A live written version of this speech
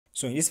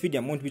So in this video,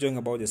 I'm going to be talking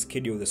about the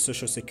schedule of the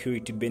Social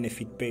Security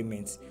benefit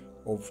payments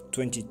of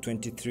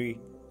 2023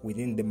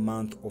 within the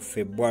month of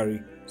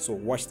February. So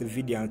watch the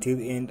video until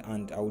the end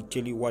and I will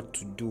tell you what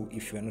to do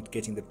if you are not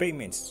getting the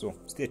payments. So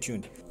stay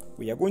tuned.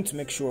 We are going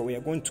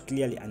to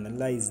clearly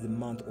analyze the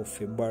month of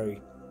February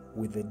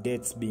with the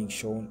dates being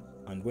shown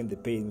and when the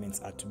payments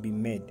are to be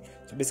made.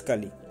 So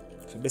basically,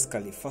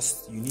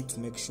 first you need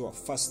to make sure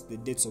the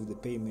dates of the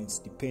payments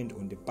depend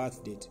on the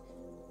birth date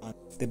and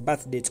the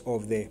birth date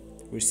of the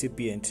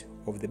recipient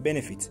of the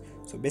benefit.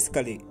 So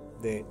basically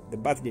the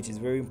birth date is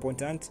very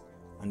important,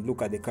 and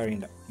look at the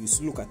calendar. You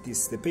look at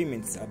this, the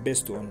payments are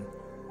based on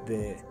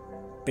the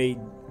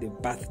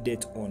birth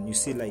date on, you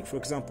see, like for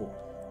example,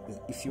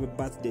 if your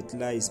birth date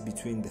lies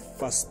between the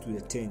 1st to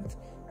the 10th,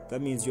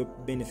 that means your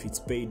benefits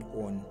paid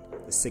on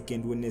the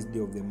second Wednesday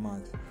of the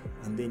month.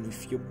 And then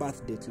if your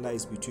birth date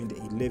lies between the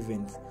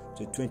 11th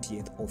to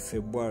 20th of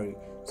February,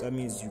 so that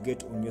means you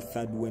get on your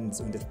third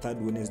Wednesday of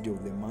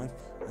the month.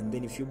 And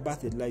then if your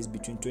birth date lies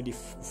between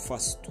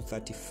 21st to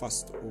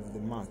 31st of the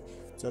month,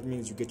 so that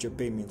means you get your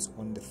payments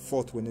on the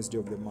 4th Wednesday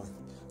of the month.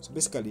 So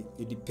basically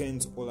it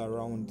depends all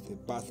around the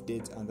birth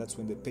date, and that's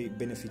when the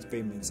benefit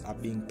payments are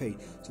being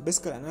paid. So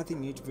basically another thing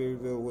you need to very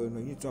well know,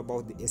 you need to know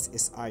about the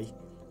SSI.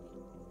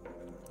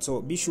 So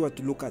be sure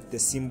to look at the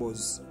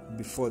symbols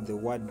before the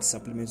word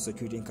supplemental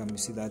security income. You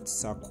see that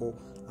circle,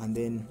 and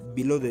then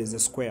below there is a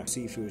square.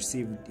 See if you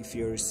received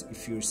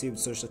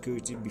Social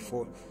Security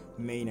before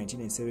May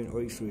 1997,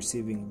 or if you're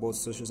receiving both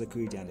Social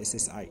Security and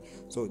SSI.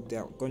 So they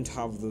are going to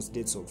have those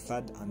dates of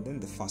 3rd and then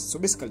the 1st. So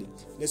basically,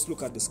 let's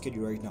look at the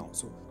schedule right now.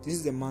 So this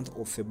is the month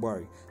of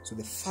February. So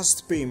the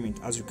first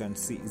payment, as you can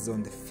see, is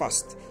on the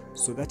 1st.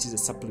 So that is a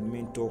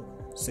supplemental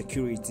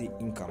security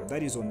income.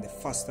 That is on the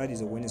 1st. That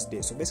is a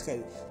Wednesday. So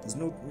basically, there's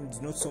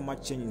not so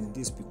much change in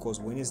this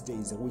because Wednesday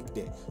is a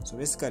weekday. So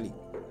basically,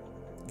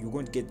 you're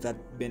going to get that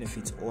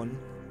benefit on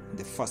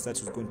the 1st. That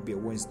is going to be a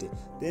Wednesday.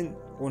 Then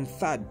on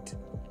 3rd,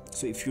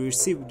 so if you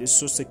received the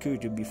Social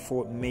Security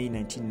before May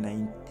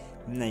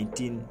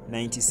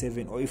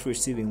 1997, or if you're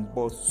receiving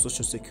both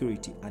Social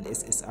Security and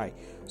SSI,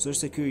 Social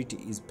Security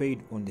is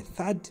paid on the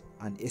 3rd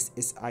and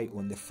SSI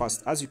on the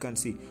 1st. As you can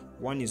see,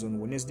 one is on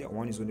Wednesday,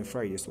 one is on the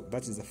Friday. So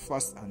that is the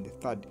 1st and the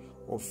 3rd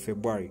of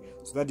February.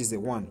 So that is the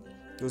one.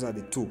 Those are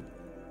the two.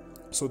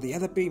 So the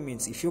other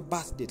payments, if your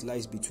birth date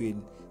lies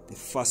between the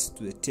 1st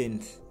to the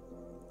 10th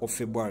of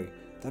February,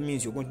 that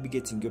means you're going to be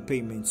getting your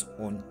payments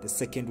on the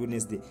 2nd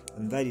Wednesday,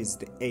 and that is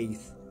the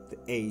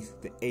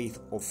 8th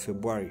of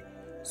February.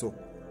 So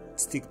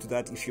stick to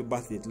that if your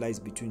birth date lies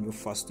between your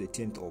 1st to the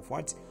 10th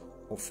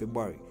of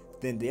February.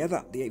 Then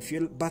if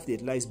your birth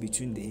date lies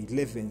between the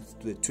 11th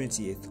to the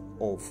 20th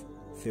of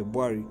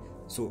February,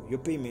 so your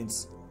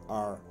payments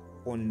are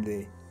on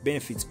the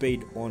benefits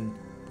paid on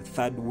the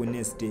 3rd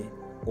Wednesday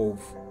of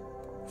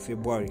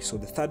February. So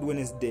the 3rd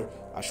Wednesday,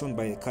 as shown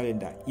by the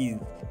calendar, is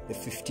the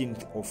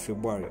 15th of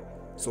February.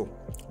 So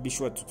be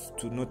sure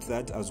to note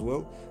that as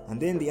well. And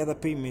then the other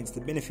payments,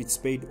 the benefits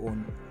paid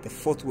on the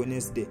 4th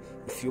Wednesday,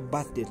 if your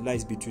birth date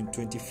lies between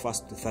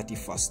 21st to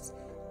 31st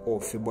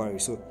of February.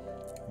 So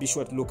be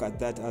sure to look at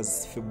that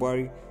as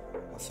February.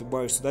 So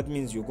that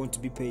means you're going to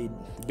be paid,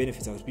 the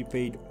benefits are to be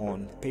paid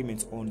on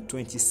payments on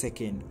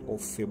 22nd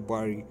of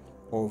February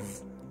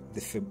of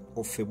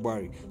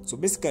February. So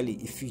basically,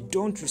 if you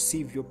don't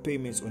receive your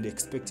payments on the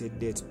expected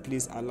date,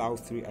 please allow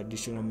 3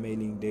 additional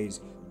mailing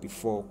days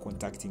before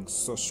contacting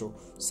Social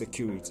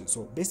Security.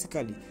 So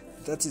basically,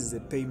 that is the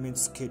payment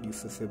schedule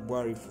for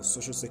February for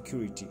Social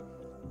Security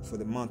for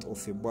the month of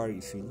February.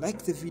 If you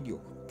like the video,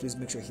 please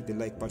make sure you hit the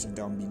like button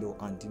down below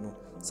and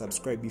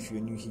subscribe if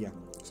you're new here.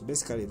 So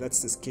basically,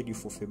 that's the schedule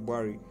for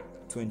February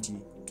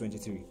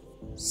 2023.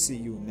 See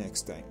you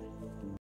next time.